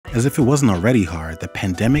As if it wasn't already hard, the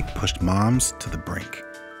pandemic pushed moms to the brink.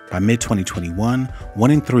 By mid-2021,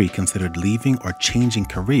 1 in 3 considered leaving or changing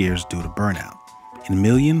careers due to burnout, and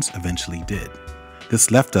millions eventually did.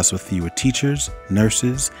 This left us with fewer teachers,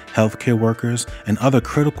 nurses, healthcare workers, and other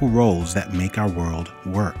critical roles that make our world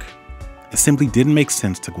work. It simply didn't make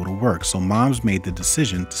sense to go to work, so moms made the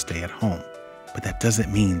decision to stay at home. But that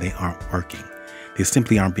doesn't mean they aren't working. They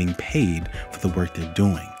simply aren't being paid for the work they're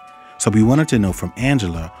doing. So we wanted to know from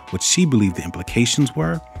Angela what she believed the implications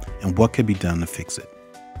were and what could be done to fix it.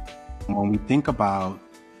 When we think about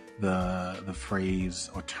the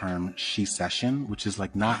phrase or term shecession, which is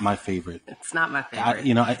like not my favorite. It's not my favorite.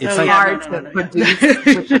 It's like hard to produce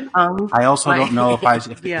with the tongue. I also don't know if is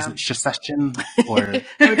it shecession or no,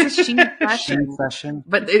 it's just shecession.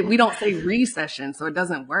 But we don't say recession, so it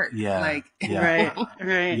doesn't work. Right. Yeah,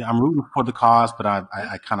 I'm rooting for the cause, but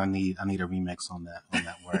I kind of need a remix on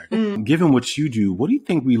that word. Given what you do, what do you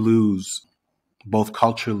think we lose both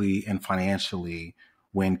culturally and financially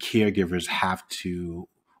when caregivers have to,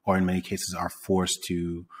 or in many cases are forced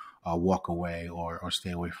to walk away or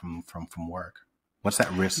stay away from work? What's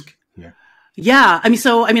that risk here? Yeah.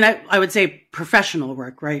 I would say professional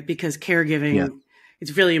work, right? Because caregiving,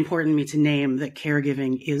 it's really important to me to name that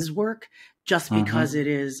caregiving is work just because it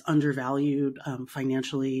is undervalued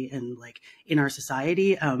financially and like in our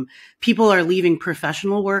society. People are leaving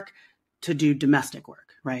professional work to do domestic work,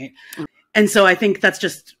 right? And so I think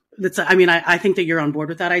I think that you're on board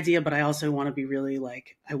with that idea, but I also want to be really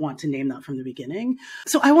I want to name that from the beginning.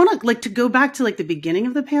 So I want to go back to the beginning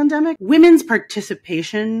of the pandemic. Women's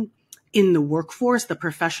participation in the workforce, the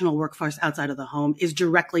professional workforce outside of the home, is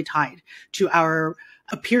directly tied to our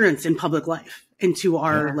appearance in public life and to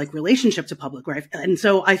our relationship to public life. And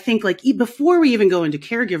so I think before we even go into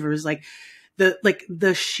caregivers,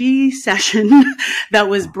 the shecession that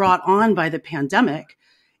was brought on by the pandemic,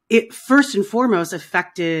 it first and foremost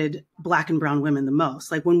affected Black and brown women the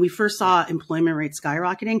most. When we first saw employment rates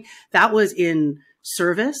skyrocketing, that was in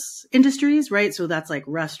service industries, right? So that's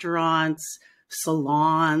restaurants,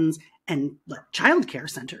 salons, and childcare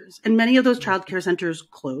centers. And many of those childcare centers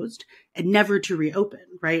closed and never to reopen,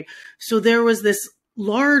 right? So there was this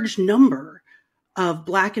large number of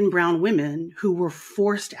Black and brown women who were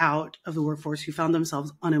forced out of the workforce, who found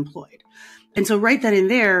themselves unemployed. And so right then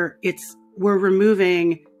and there, we're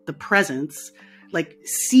removing the presence,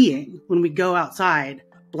 seeing when we go outside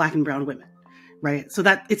Black and brown women, right? So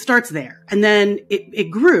that it starts there. And then it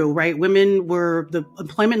grew, right? The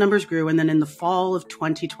employment numbers grew. And then in the fall of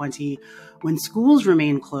 2020, when schools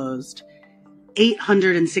remained closed,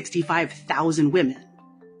 865,000 women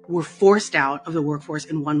were forced out of the workforce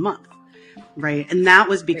in 1 month, right? And that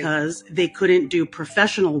was because they couldn't do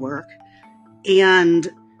professional work and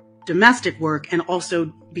domestic work and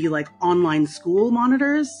also be online school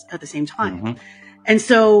monitors at the same time. And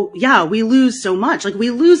so, we lose so much. We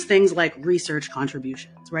lose things like research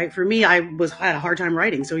contributions, right? For me, I had a hard time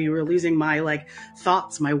writing. So you were losing my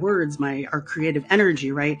thoughts, my words, our creative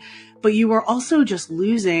energy, right? But you were also just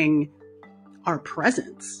losing our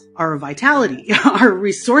presence, our vitality, our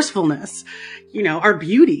resourcefulness, our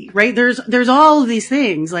beauty, right? There's all of these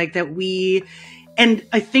things that and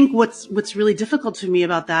I think what's really difficult to me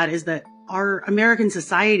about that is that our American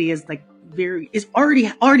society is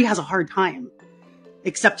already has a hard time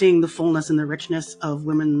accepting the fullness and the richness of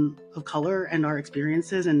women of color and our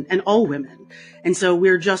experiences and all women. And so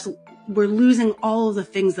we're losing all of the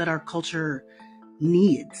things that our culture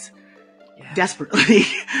needs desperately.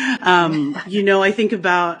 I think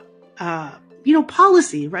about,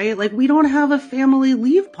 policy, right? We don't have a family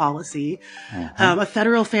leave policy, a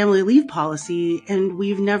federal family leave policy. And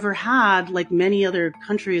we've never had, many other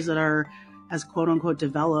countries that are as quote unquote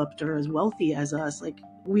developed or as wealthy as us,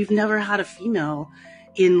 we've never had a female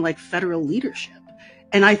in federal leadership.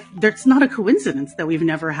 And that's not a coincidence that we've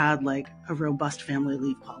never had a robust family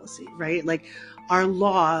leave policy, right? Our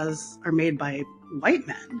laws are made by white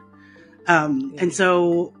men. And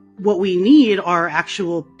so what we need are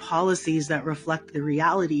actual policies that reflect the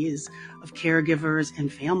realities of caregivers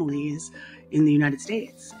and families in the United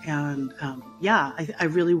States. And I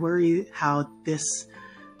really worry how this,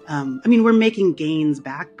 we're making gains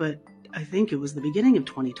back, but I think it was the beginning of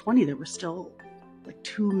 2020 that we're still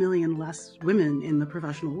 2 million less women in the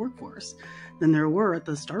professional workforce than there were at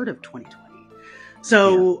the start of 2020.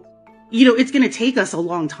 So, it's going to take us a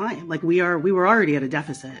long time. We were already at a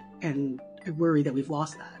deficit, and I worry that we've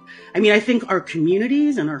lost that. I think our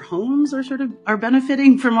communities and our homes are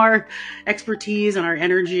benefiting from our expertise and our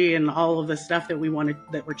energy and all of the stuff that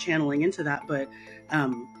we're channeling into that. But,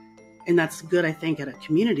 and that's good, I think, at a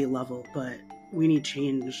community level, but we need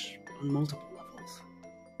change on multiple levels.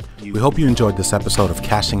 We hope you enjoyed this episode of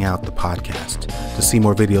Cashing Out the Podcast. To see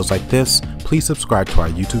more videos like this, please subscribe to our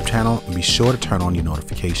YouTube channel and be sure to turn on your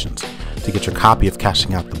notifications. To get your copy of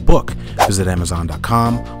Cashing Out the book, visit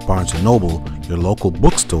Amazon.com, Barnes & Noble, your local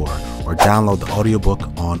bookstore, or download the audiobook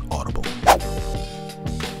on Audible.